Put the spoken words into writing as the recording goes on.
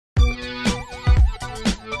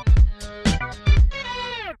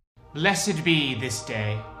Blessed be this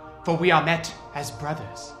day, for we are met as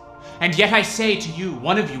brothers. And yet I say to you,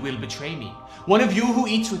 one of you will betray me. One of you who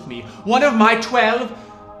eats with me. One of my 12...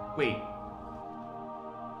 Wait.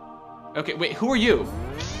 Okay, wait, who are you?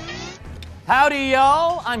 Howdy,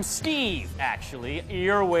 y'all. I'm Steve, actually,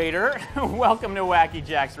 your waiter. Welcome to Wacky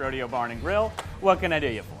Jack's Rodeo Barn and Grill. What can I do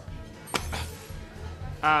you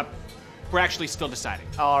for? We're actually still deciding.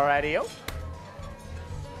 Alrighty-o.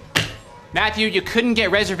 Matthew, you couldn't get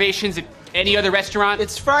reservations at any other restaurant?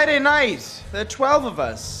 It's Friday night. There are 12 of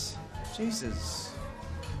us. Jesus.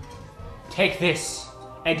 Take this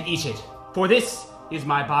and eat it, for this is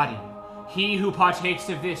my body. He who partakes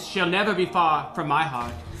of this shall never be far from my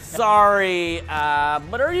heart. Sorry,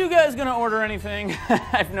 but are you guys gonna order anything?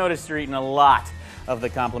 I've noticed you're eating a lot of the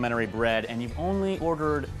complimentary bread, and you've only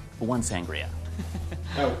ordered one sangria.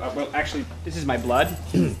 Well, actually, this is my blood,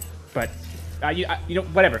 but, you know,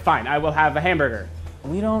 whatever, fine. I will have a hamburger.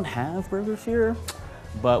 We don't have burgers here,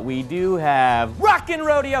 but we do have rockin'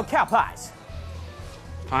 rodeo cow pies.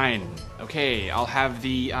 Fine. Okay, I'll have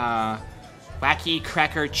the, wacky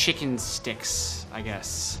cracker chicken sticks, I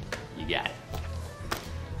guess. You got it.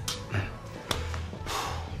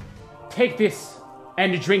 Take this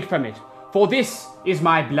and drink from it, for this is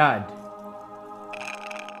my blood.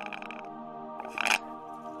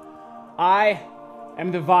 I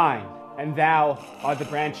am the vine, and thou art the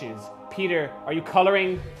branches. Peter, are you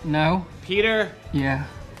coloring? No. Peter? Yeah.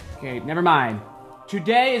 Okay, never mind.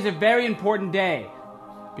 Today is a very important day,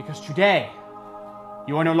 because today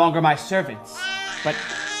you are no longer my servants, but...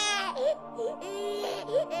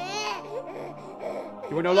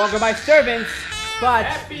 You are no longer my servants, but...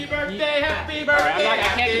 Happy birthday, happy birthday. All right, I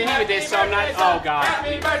can't continue with this, so I'm not... Oh, God.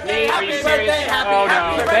 Happy birthday, Nate, are you happy serious? birthday, happy Oh, no.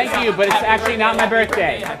 happy Thank birthday, you, but it's happy actually not my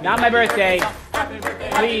birthday. Not my birthday. Happy birthday.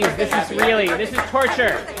 Please, this is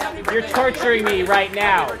torture. You're torturing me right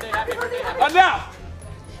now. Enough!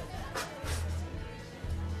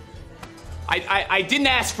 I didn't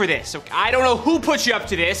ask for this. Okay? I don't know who put you up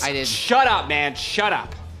to this. I did. Shut up, man. Shut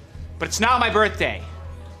up. But it's not my birthday.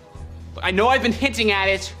 I know I've been hinting at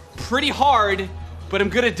it pretty hard, but I'm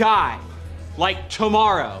gonna die. Like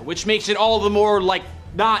tomorrow, which makes it all the more like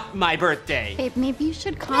not my birthday. Babe, maybe you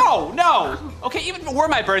should come. No. Okay, even if it were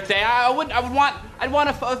my birthday, I'd want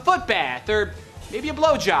a foot bath or maybe a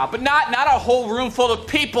blowjob, but not a whole room full of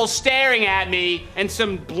people staring at me and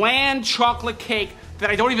some bland chocolate cake that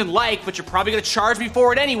I don't even like, but you're probably gonna charge me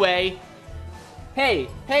for it anyway. Hey,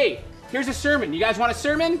 here's a sermon. You guys want a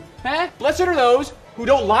sermon? Huh? Blessed are those who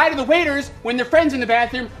don't lie to the waiters when their friend's in the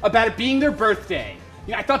bathroom about it being their birthday.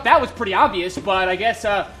 You know, I thought that was pretty obvious, but I guess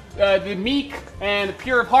the meek and the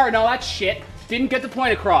pure of heart and all that shit didn't get the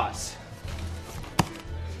point across.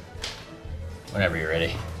 Whenever you're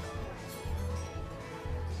ready.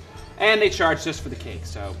 And they charged us for the cake,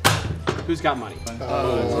 so who's got money?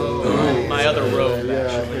 My other robe,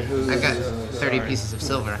 actually. I've got 30 pieces of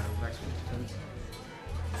silver.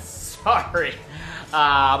 Sorry.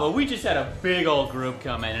 But we just had a big old group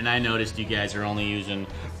come in, and I noticed you guys are only using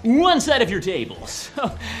one side of your tables.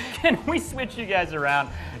 So can we switch you guys around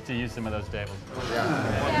to use some of those tables?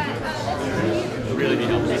 Yeah. Really be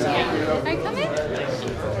helpful. Can I come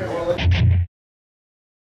in?